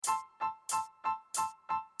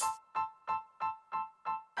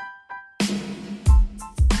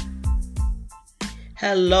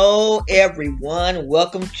Hello, everyone.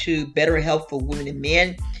 Welcome to Better Health for Women and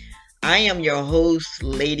Men. I am your host,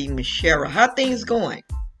 Lady Michelle. How things going?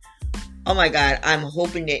 Oh my God, I'm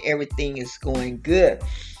hoping that everything is going good.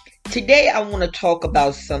 Today, I want to talk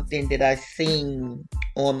about something that I seen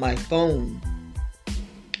on my phone.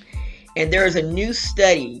 And there is a new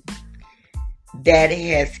study that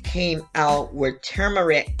has came out where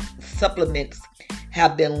turmeric supplements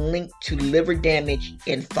have been linked to liver damage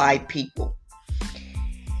in 5 people.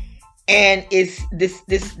 And it's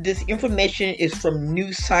this information is from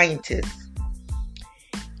New Scientist.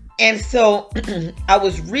 And so I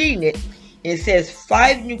was reading it, and it says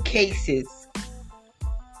 5 new cases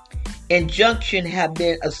in Junction have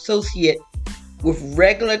been associated with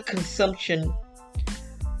regular consumption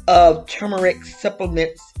of turmeric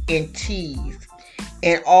supplements and teas,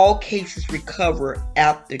 and all cases recover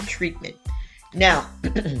after treatment. Now,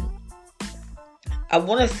 I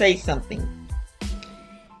want to say something.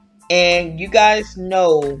 And you guys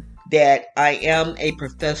know that I am a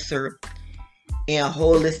professor in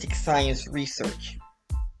holistic science research.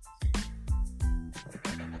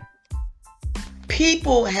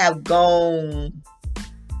 People have gone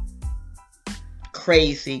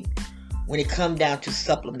crazy when it comes down to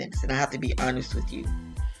supplements, and I have to be honest with you.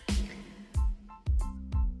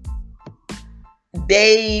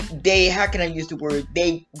 They how can I use the word?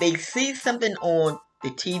 They see something on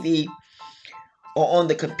the TV or on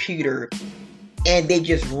the computer, and they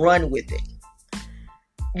just run with it.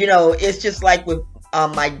 You know, it's just like with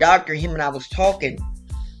my doctor. Him and I was talking,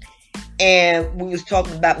 and we was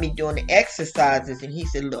talking about me doing the exercises, and he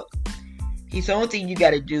said, look, he said, the only thing you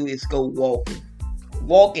got to do is go walking.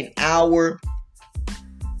 Walk an hour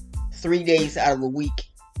 3 days out of a week,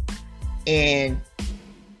 and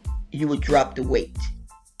you would drop the weight.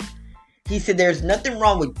 He said there's nothing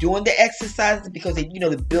wrong with doing the exercises because they,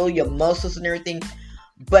 to build your muscles and everything,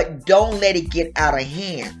 but don't let it get out of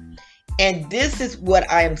hand. And this is what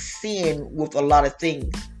I am seeing with a lot of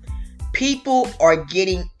things. People are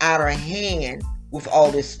getting out of hand with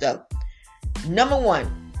all this stuff. Number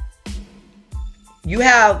one, you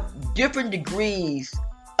have different degrees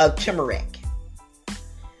of turmeric.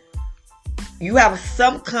 You have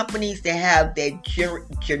some companies that have that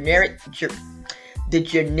the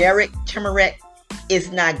generic turmeric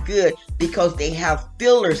is not good because they have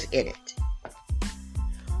fillers in it.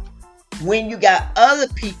 When you got other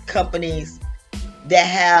companies that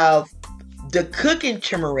have the cooking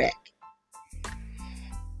turmeric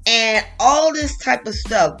and all this type of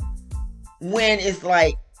stuff, when it's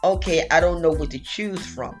like, okay, I don't know what to choose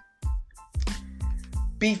from.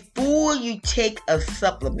 Before you take a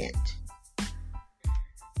supplement,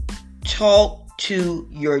 talk to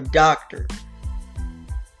your doctor.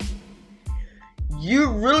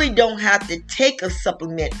 You really don't have to take a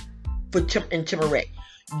supplement for turmeric.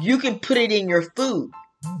 You can put it in your food.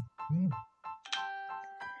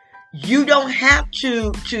 You don't have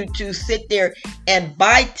to sit there and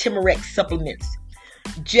buy turmeric supplements.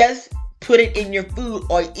 Just put it in your food,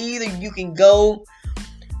 or either you can go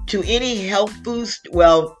to any health foods,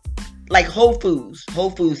 like Whole Foods,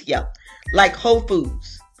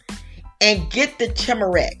 and get the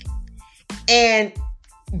turmeric and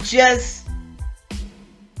just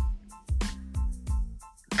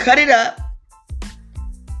cut it up,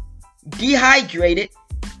 dehydrate it,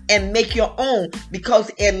 and make your own, because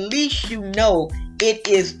at least you know it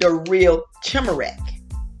is the real turmeric.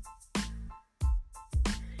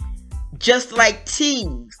 Just like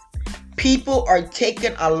teas, people are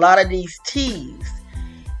taking a lot of these teas,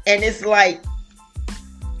 and it's like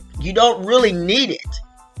you don't really need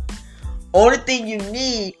it. Only thing you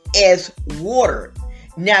need is water.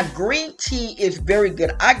 Now, green tea is very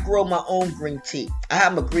good. I grow my own green tea. I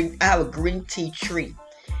have a green tea tree,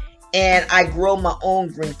 and I grow my own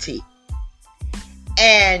green tea.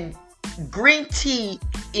 And green tea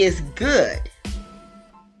is good.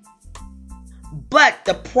 But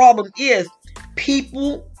the problem is,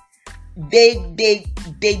 people they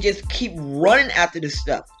just keep running after this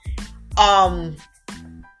stuff. And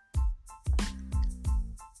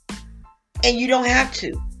you don't have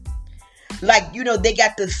to. Like, they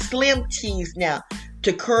got the slim teas now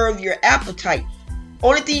to curb your appetite.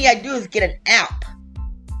 Only thing you gotta do is get an app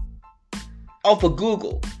off of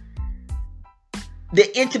Google.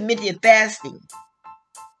 The intermittent fasting.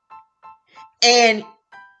 And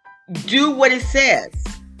do what it says.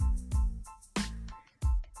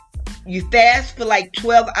 You fast for like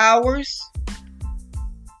 12 hours.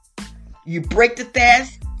 You break the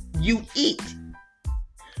fast. You eat.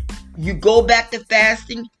 You go back to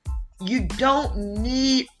fasting. You don't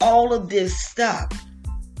need all of this stuff.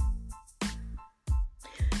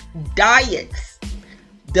 Diets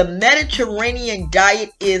The Mediterranean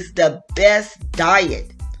diet is the best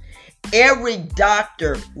diet. Every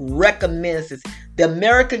doctor recommends it. The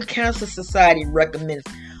American Cancer Society recommends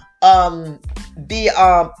it.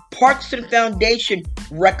 The Parkinson Foundation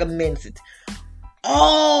recommends it.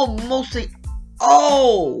 Mostly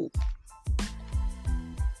all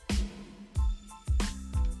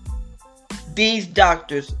these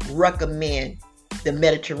doctors recommend the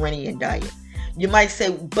Mediterranean diet. You might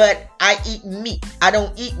say, but I eat meat. I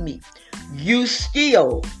don't eat meat. You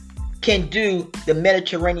still can do the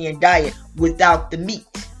Mediterranean diet without the meat.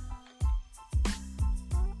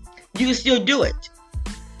 You can still do it.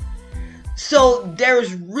 So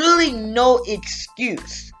there's really no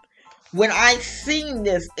excuse. When I seen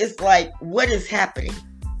this, it's like, what is happening?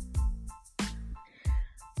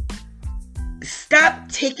 Stop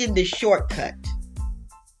taking the shortcut.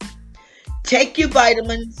 Take your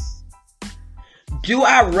vitamins. Do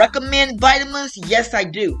I recommend vitamins? Yes, I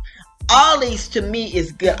do. Ollie's to me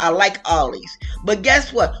is good. I like Ollie's. But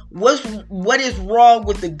guess what? What is wrong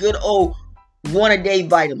with the good old one-a-day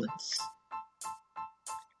vitamins?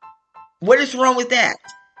 What is wrong with that?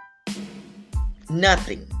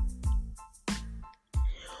 Nothing.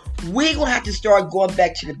 We're going to have to start going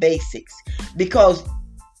back to the basics. Because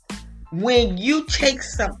when you take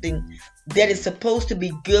something that is supposed to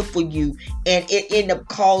be good for you and it end up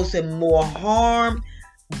causing more harm,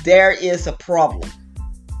 there is a problem.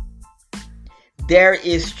 There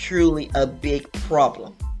is truly a big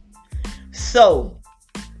problem. So,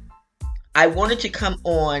 I wanted to come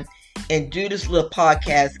on and do this little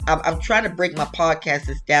podcast. I'm trying to break my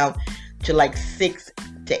podcasts down to like 6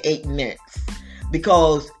 to 8 minutes.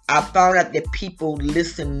 Because I found out that people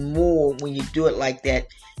listen more when you do it like that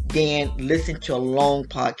than listen to a long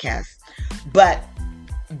podcast. But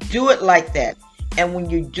do it like that. And when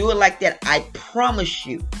you do it like that, I promise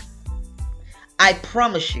you,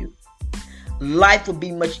 life will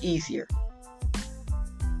be much easier.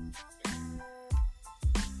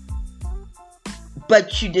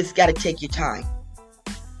 But you just got to take your time.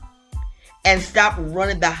 And stop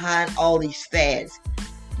running behind all these fads.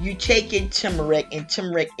 You take in turmeric and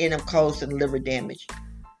turmeric end up causing liver damage.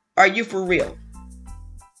 Are you for real?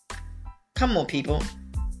 Come on, people.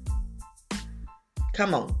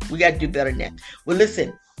 Come on. We got to do better than that. Well,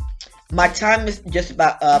 listen. My time is just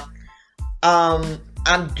about up.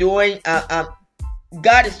 I'm doing...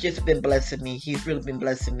 God has just been blessing me. He's really been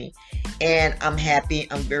blessing me. And I'm happy.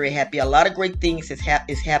 I'm very happy. A lot of great things is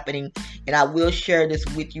happening. And I will share this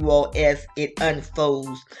with you all as it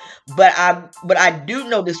unfolds. But I do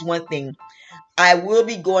know this one thing. I will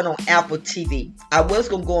be going on Apple TV. I was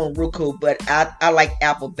going to go on Roku, but I like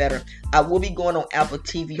Apple better. I will be going on Apple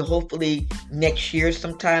TV hopefully next year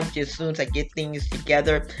sometime, just as soon as I get things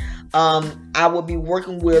together. I will be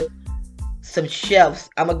working with some chefs.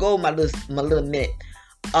 I'm going to go my little minute.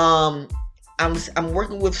 I'm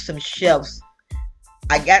working with some chefs.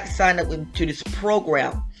 I got signed up to this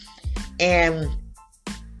program, and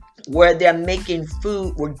where they're making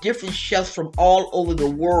food, where different chefs from all over the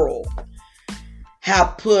world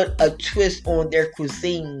have put a twist on their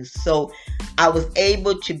cuisines. So I was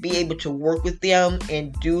able to work with them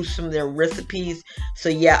and do some of their recipes. So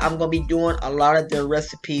yeah, I'm going to be doing a lot of their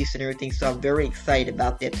recipes and everything. So I'm very excited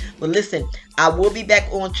about that. But listen, I will be back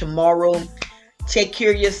on tomorrow. Take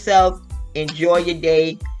care of yourself. Enjoy your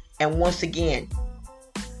day. And once again,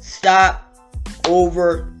 stop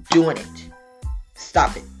overdoing it.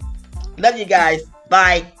 Stop it. Love you guys.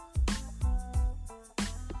 Bye.